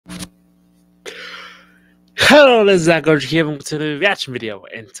Hello, this is Zach Gorge here to the reaction video,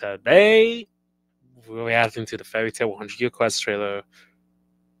 and today we're reacting to the Fairy Tail 100 Year Quest trailer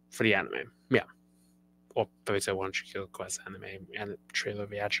for the anime. Yeah. Or Fairy Tail 100 Year Quest anime and trailer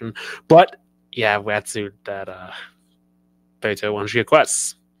reaction. But yeah, we had to that Fairy Tail 100 Year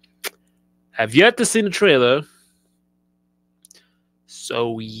Quest. Have yet to see the trailer.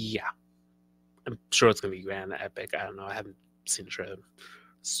 So yeah. I'm sure it's gonna be grand, epic. I don't know. I haven't seen the trailer.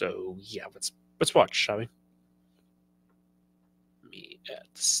 So yeah, let's watch, shall we? Me at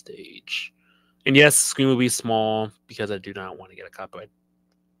the stage. And yes, the screen will be small because I do not want to get a copyright.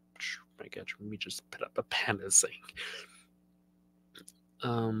 Let me just put up a panda thing.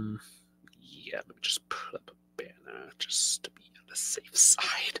 Yeah, let me just put up a banner just to be on the safe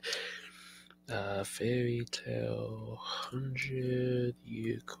side. Fairy Tail 100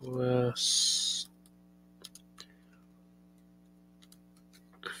 Year Quest.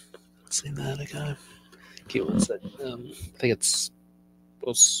 What's the name of that guy? Okay, one sec. I think it's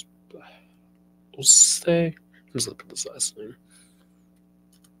Oste. Let's look at this last name.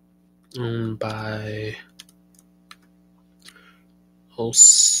 Owned by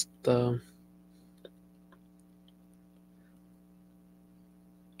Osta.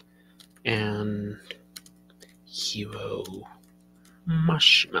 And Hiro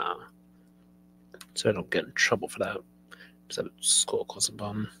Mashima. So I don't get in trouble for that. Just have a skull close the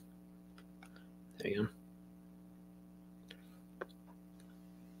bottom. There you go.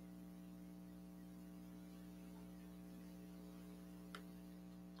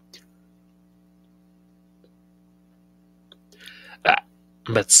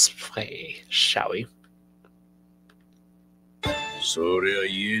 Let's play, shall we? Wow.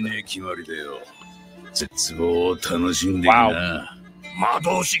 That's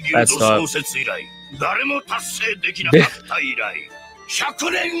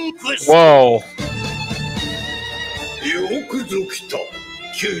Whoa. よくぞ来た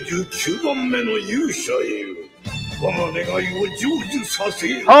99番目の勇者へ我が願いを成就させ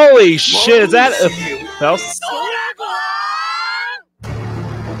よ Holy shit, is that a Faust?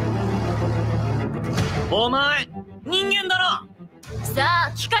 お前人間だな。さ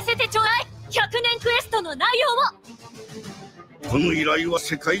あ聞かせてちょうだい。100年クエストの内容を。この依頼は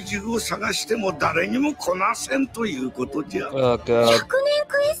世界中を探しても誰にもこなせんということじゃ。100年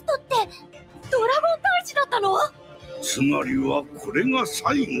クエストってドラゴン大使だったの？つまりはこれが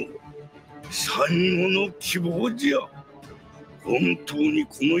最後の希望じゃ。本当に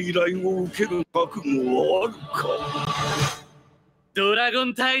この依頼を受ける覚悟はあるか。ドラゴ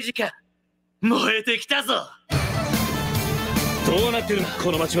ン退治か。燃えてきたぞ。どうなってるんだ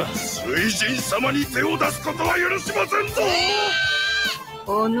この町は。水神様に手を出すことは許しませんぞ。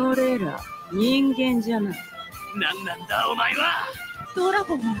おのれら人間じゃない。なんなんだお前は。ドラ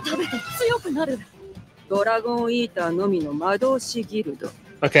ゴンを食べて強くなる。ドラゴンイーターのみの魔導士ギルド。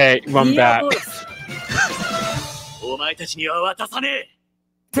Okay, run back. お前たちには渡さねえ。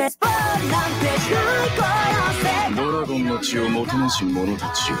ドラゴンの血をもたらし者た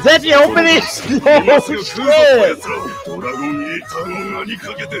ちよ。That's the opening! Oh, shit! ドラゴンイーターの名に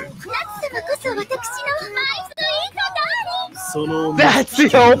かけて。ナツ様こそ私のアイスのいい子だ。その That's the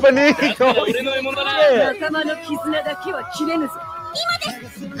opening! 俺の獲物だな。仲間の絆だけは切れぬぞ。今で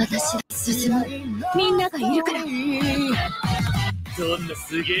す。私は進む。みんながいるから。どんな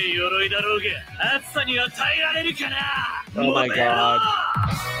すげえ鎧だろうが暑さには耐えられるかな。 Oh my god.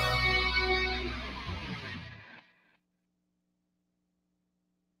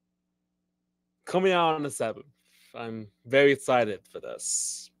 Coming out on the 7th. I'm very excited for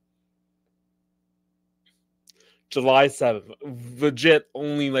this. July 7th. Legit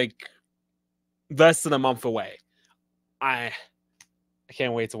only like less than a month away. I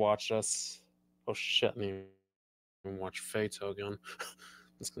can't wait to watch this. Oh shit, I didn't even watch Fairy Tail again.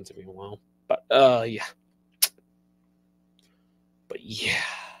 It's going to be a while. But yeah. But yeah.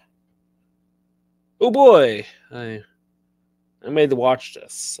 Oh boy. I made to watch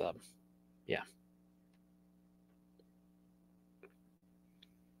this. Yeah.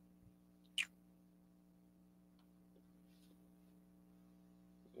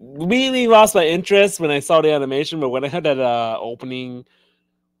 Really lost my interest when I saw the animation, but when I had that opening,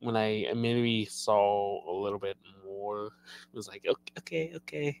 when I immediately saw a little bit more, it was like,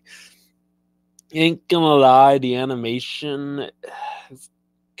 okay. Ain't gonna lie, the animation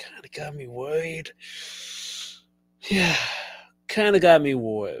kind of got me worried. Yeah, kind of got me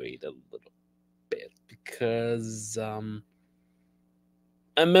worried a little bit because I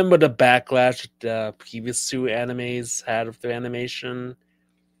remember the backlash the previous two animes had with their animation.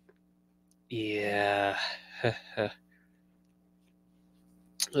 Yeah.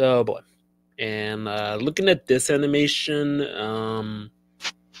 Oh boy. And looking at this animation, oh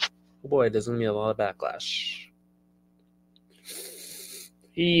boy, there's gonna be a lot of backlash.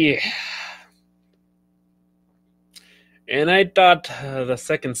 Yeah. And I thought the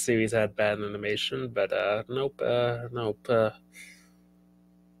second series had bad animation, but nope. I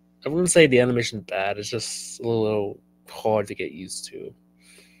wouldn't say the animation's bad. It's just a little hard to get used to.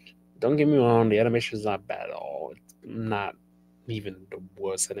 Don't get me wrong, the animation is not bad at all. It's not even the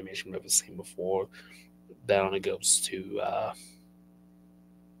worst animation I've ever seen before. That only goes to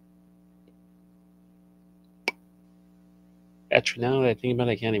actually, now that I think about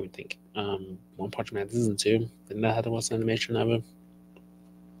it, I can't even think. One Punch Man Season 2 didn't that have the worst animation ever?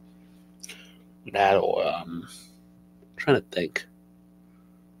 That or trying to think.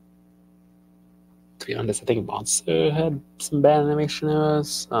 To be honest, I think Monster had some bad animation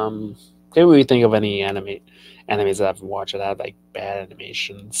errors. Can't really think of any animes that I've watched that had like bad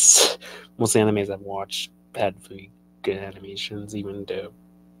animations. Most of the animes I've watched had really good animations, even though,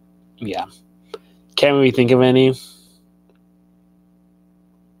 yeah, can't really think of any.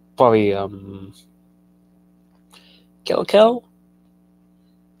 Probably Kill Kill.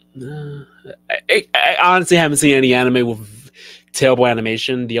 I honestly haven't seen any anime with terrible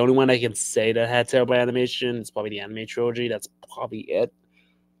animation. The only one I can say that had terrible animation is probably the Anime Trilogy. That's probably it.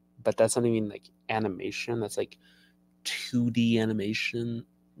 But that's not even like animation. That's like 2D animation.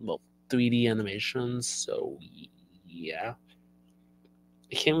 Well, 3D animations. So yeah,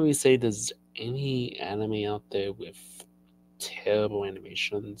 I can't really say there's any anime out there with terrible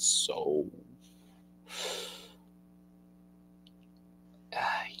animation. So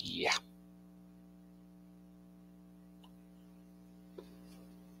yeah.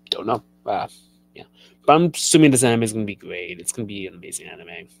 Don't know. Yeah. But I'm assuming this anime is going to be great. It's going to be an amazing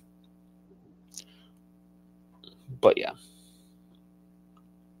anime. But yeah.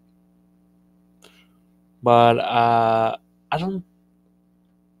 But I'm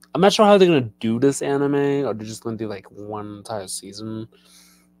not sure how they're going to do this anime. Or they're just going to do like one entire season.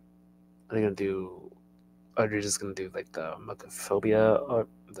 Are they just going to do like the Metaphobia or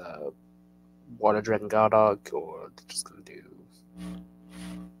the Water Dragon Godog, or they're just going to do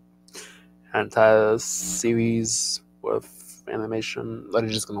an entire series with animation? Or they're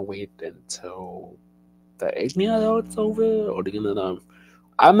just going to wait until the Agnia it's over? Or they're going to...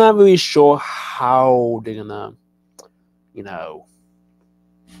 I'm not really sure how they're going to,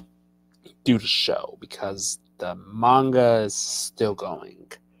 do the show, because the manga is still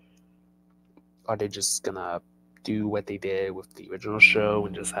going. Are they just gonna do what they did with the original show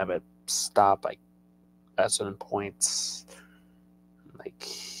and just have it stop like at certain points, like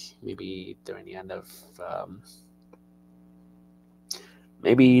maybe during the end of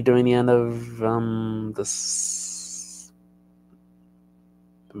this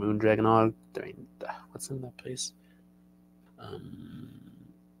the Moon Dragon arc, during what's in that place?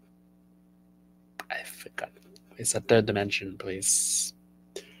 I forgot. It's a third dimension place.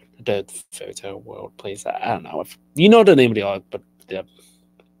 The fairy tale world place. I don't know if you know the name of the arc, but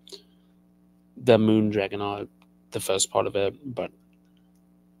the Moon Dragon arc, the first part of it. But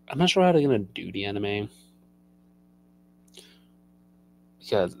I'm not sure how they're gonna do the anime,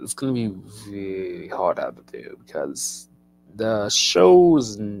 because it's gonna be really hard to do, because the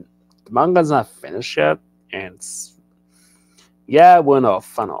manga's not finished yet, and we're in a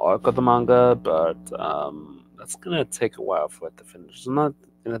final arc of the manga, but that's gonna take a while for it to finish.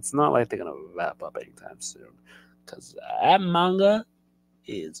 It's not like they're gonna wrap up anytime soon, because that manga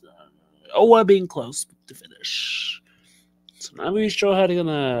is we're being close to finish. So I'm not really sure how they're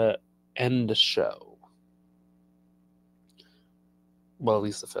gonna end the show. Well, at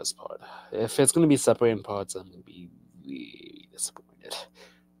least the first part. If it's gonna be separated parts, I'm gonna be really disappointed.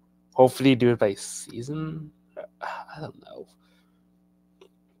 Hopefully, do it by season. I don't know.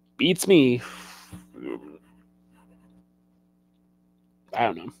 Beats me. I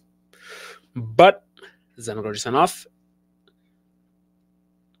don't know. But Xenogoji sign off.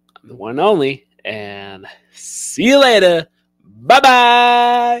 I'm the one and only, and see you later. Bye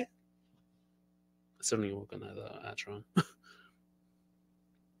bye. Certainly working at the outro.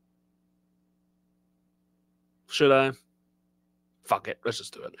 Should I? Fuck it. Let's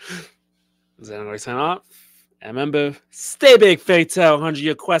just do it. Xenogoji sign off. And remember, stay big, Fairy Tail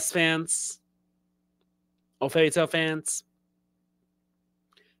 100-Year Quest fans. Oh, Fairy Tail fans.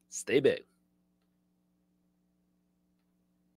 Stay big.